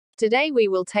Today we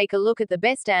will take a look at the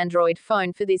best Android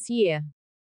phone for this year.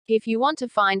 If you want to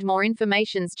find more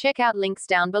information, check out links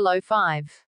down below.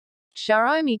 5.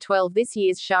 Xiaomi 12. This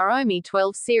year's Xiaomi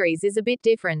 12 series is a bit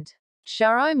different.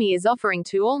 Xiaomi is offering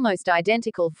two almost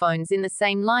identical phones in the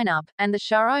same lineup, and the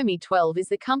Xiaomi 12 is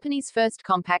the company's first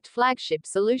compact flagship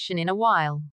solution in a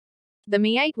while. The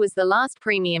Mi 8 was the last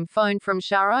premium phone from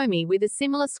Xiaomi with a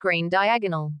similar screen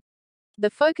diagonal. The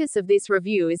focus of this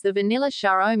review is the vanilla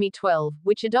Xiaomi 12,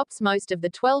 which adopts most of the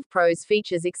 12 Pro's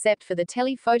features except for the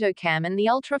telephoto cam and the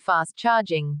ultra-fast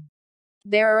charging.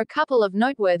 There are a couple of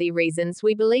noteworthy reasons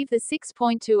we believe the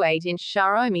 6.28-inch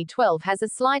Xiaomi 12 has a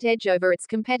slight edge over its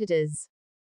competitors.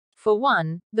 For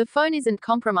one, the phone isn't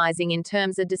compromising in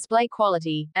terms of display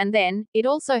quality, and then, it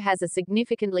also has a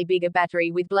significantly bigger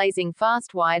battery with blazing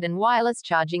fast wired and wireless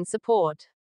charging support.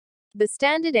 The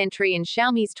standard entry in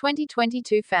Xiaomi's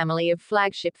 2022 family of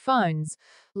flagship phones,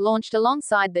 launched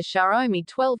alongside the Xiaomi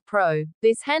 12 Pro,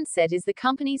 this handset is the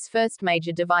company's first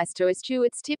major device to eschew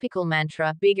its typical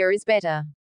mantra, bigger is better.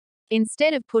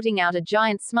 Instead of putting out a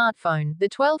giant smartphone, the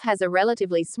 12 has a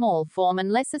relatively small form and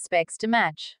lesser specs to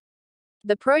match.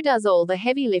 The Pro does all the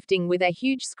heavy lifting with a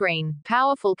huge screen,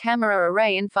 powerful camera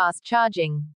array and fast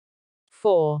charging.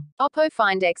 4. Oppo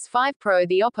Find X5 Pro.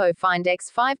 The Oppo Find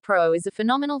X5 Pro is a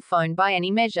phenomenal phone by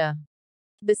any measure.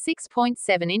 The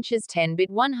 6.7 inches 10-bit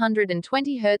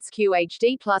 120Hz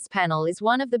QHD Plus panel is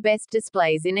one of the best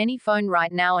displays in any phone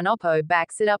right now, and Oppo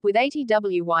backs it up with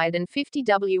 80W wired and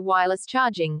 50W wireless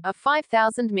charging, a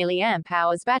 5000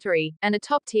 mAh battery, and a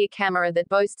top-tier camera that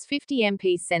boasts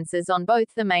 50MP sensors on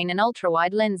both the main and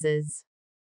ultrawide lenses.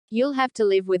 You'll have to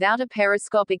live without a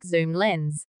periscopic zoom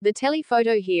lens. The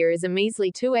telephoto here is a measly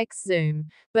 2x zoom,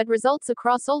 but results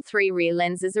across all three rear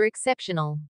lenses are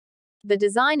exceptional. The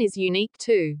design is unique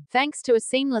too, thanks to a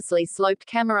seamlessly sloped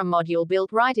camera module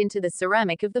built right into the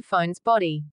ceramic of the phone's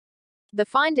body. The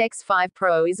Find X5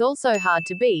 Pro is also hard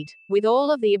to beat, with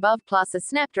all of the above plus a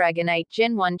Snapdragon 8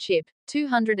 Gen 1 chip,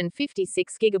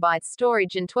 256GB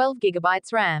storage and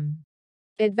 12GB RAM.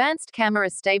 Advanced camera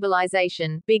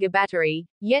stabilization, bigger battery,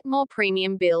 yet more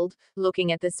premium build.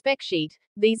 Looking at the spec sheet,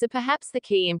 these are perhaps the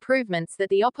key improvements that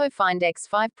the Oppo Find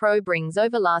X5 Pro brings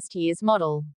over last year's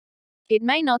model. It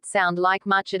may not sound like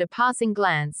much at a passing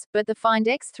glance, but the Find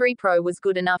X3 Pro was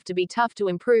good enough to be tough to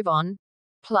improve on.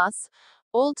 Plus,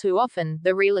 all too often,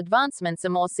 the real advancements are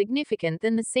more significant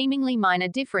than the seemingly minor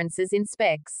differences in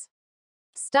specs.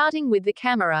 Starting with the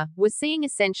camera, we're seeing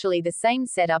essentially the same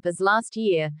setup as last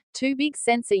year. Two big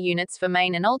sensor units for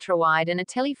main and ultrawide and a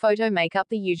telephoto make up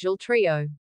the usual trio.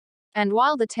 And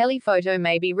while the telephoto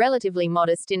may be relatively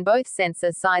modest in both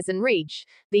sensor size and reach,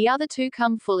 the other two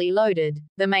come fully loaded.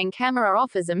 The main camera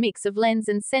offers a mix of lens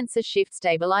and sensor shift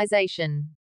stabilization.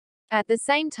 At the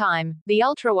same time, the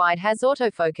ultrawide has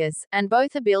autofocus, and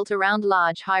both are built around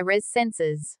large high-res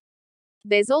sensors.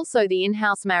 There's also the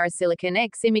in-house Marisilicon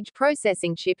X image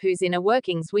processing chip whose inner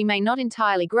workings we may not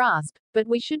entirely grasp, but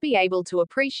we should be able to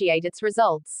appreciate its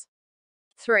results.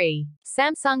 3.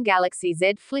 Samsung Galaxy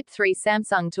Z Flip 3.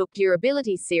 Samsung took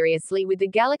durability seriously with the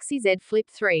Galaxy Z Flip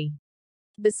 3.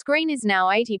 The screen is now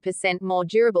 80% more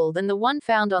durable than the one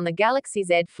found on the Galaxy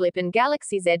Z Flip and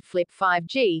Galaxy Z Flip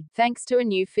 5G, thanks to a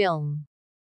new film.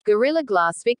 Gorilla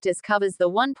Glass Victus covers the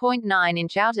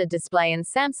 1.9-inch outer display, and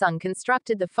Samsung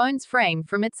constructed the phone's frame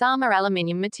from its armor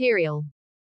aluminium material.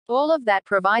 All of that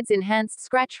provides enhanced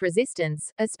scratch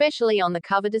resistance, especially on the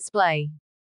cover display.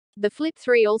 The Flip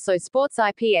 3 also sports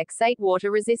IPX8 water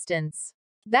resistance.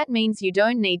 That means you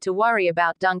don't need to worry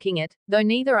about dunking it, though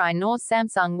neither I nor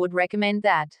Samsung would recommend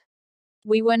that.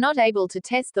 We were not able to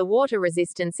test the water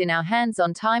resistance in our hands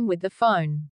on time with the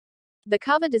phone. The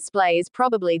cover display is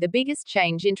probably the biggest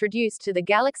change introduced to the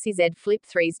Galaxy Z Flip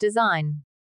 3's design.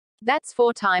 That's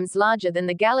 4 times larger than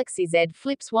the Galaxy Z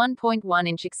Flip's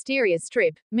 1.1-inch exterior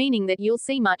strip, meaning that you'll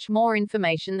see much more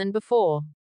information than before.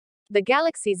 The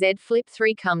Galaxy Z Flip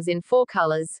 3 comes in 4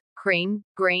 colors: cream,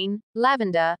 green,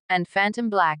 lavender, and phantom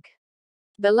black.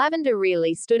 The lavender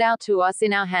really stood out to us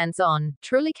in our hands-on,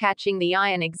 truly catching the eye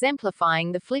and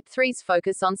exemplifying the Flip 3's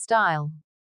focus on style.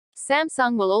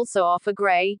 Samsung will also offer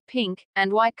gray, pink,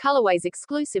 and white colorways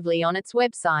exclusively on its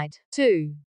website.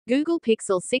 2. Google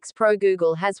Pixel 6 Pro.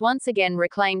 Google has once again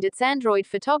reclaimed its Android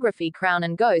photography crown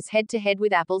and goes head-to-head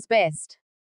with Apple's best.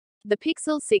 The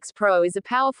Pixel 6 Pro is a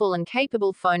powerful and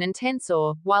capable phone, and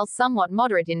Tensor, while somewhat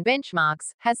moderate in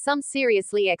benchmarks, has some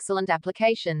seriously excellent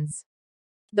applications.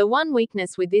 The one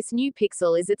weakness with this new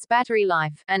Pixel is its battery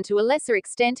life, and to a lesser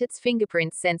extent its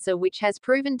fingerprint sensor, which has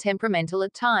proven temperamental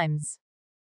at times.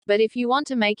 But if you want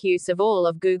to make use of all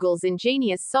of Google's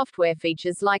ingenious software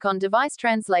features like on-device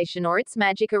translation or its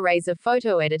magic eraser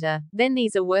photo editor, then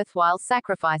these are worthwhile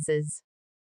sacrifices.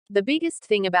 The biggest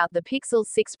thing about the Pixel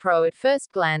 6 Pro at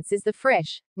first glance is the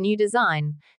fresh, new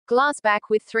design, glass back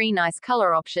with 3 nice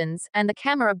color options, and the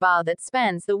camera bar that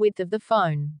spans the width of the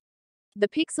phone. The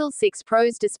Pixel 6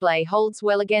 Pro's display holds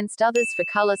well against others for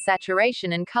color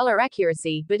saturation and color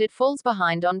accuracy, but it falls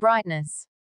behind on brightness.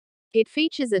 It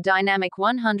features a dynamic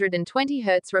 120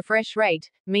 Hz refresh rate,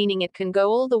 meaning it can go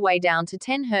all the way down to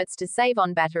 10 Hz to save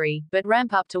on battery, but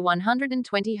ramp up to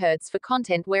 120 Hz for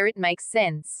content where it makes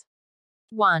sense.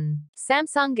 1.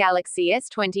 Samsung Galaxy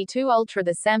S22 Ultra.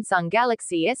 The Samsung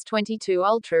Galaxy S22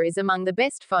 Ultra is among the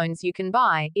best phones you can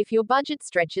buy, if your budget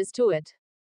stretches to it.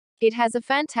 It has a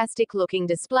fantastic-looking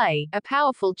display, a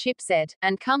powerful chipset,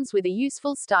 and comes with a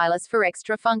useful stylus for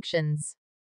extra functions.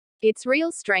 Its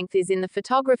real strength is in the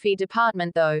photography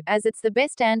department though, as it's the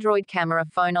best Android camera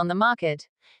phone on the market.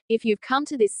 If you've come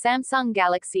to this Samsung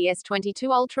Galaxy S22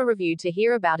 Ultra review to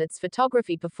hear about its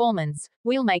photography performance,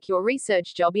 we'll make your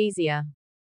research job easier.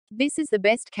 This is the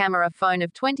best camera phone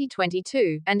of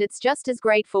 2022, and it's just as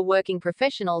great for working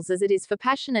professionals as it is for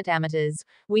passionate amateurs.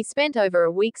 We spent over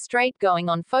a week straight going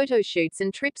on photo shoots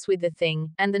and trips with the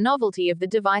thing, and the novelty of the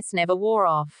device never wore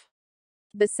off.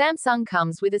 The Samsung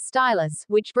comes with a stylus,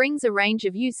 which brings a range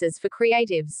of uses for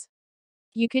creatives.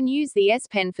 You can use the S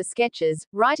Pen for sketches,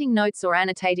 writing notes or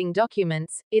annotating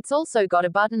documents. It's also got a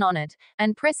button on it,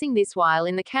 and pressing this while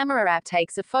in the camera app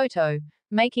takes a photo,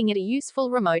 making it a useful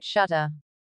remote shutter.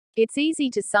 It's easy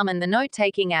to summon the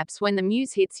note-taking apps when the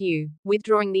muse hits you.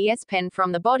 Withdrawing the S Pen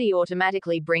from the body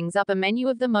automatically brings up a menu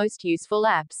of the most useful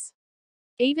apps.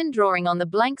 Even drawing on the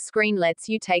blank screen lets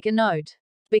you take a note.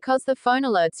 Because the phone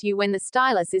alerts you when the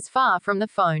stylus is far from the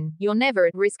phone, you're never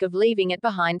at risk of leaving it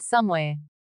behind somewhere.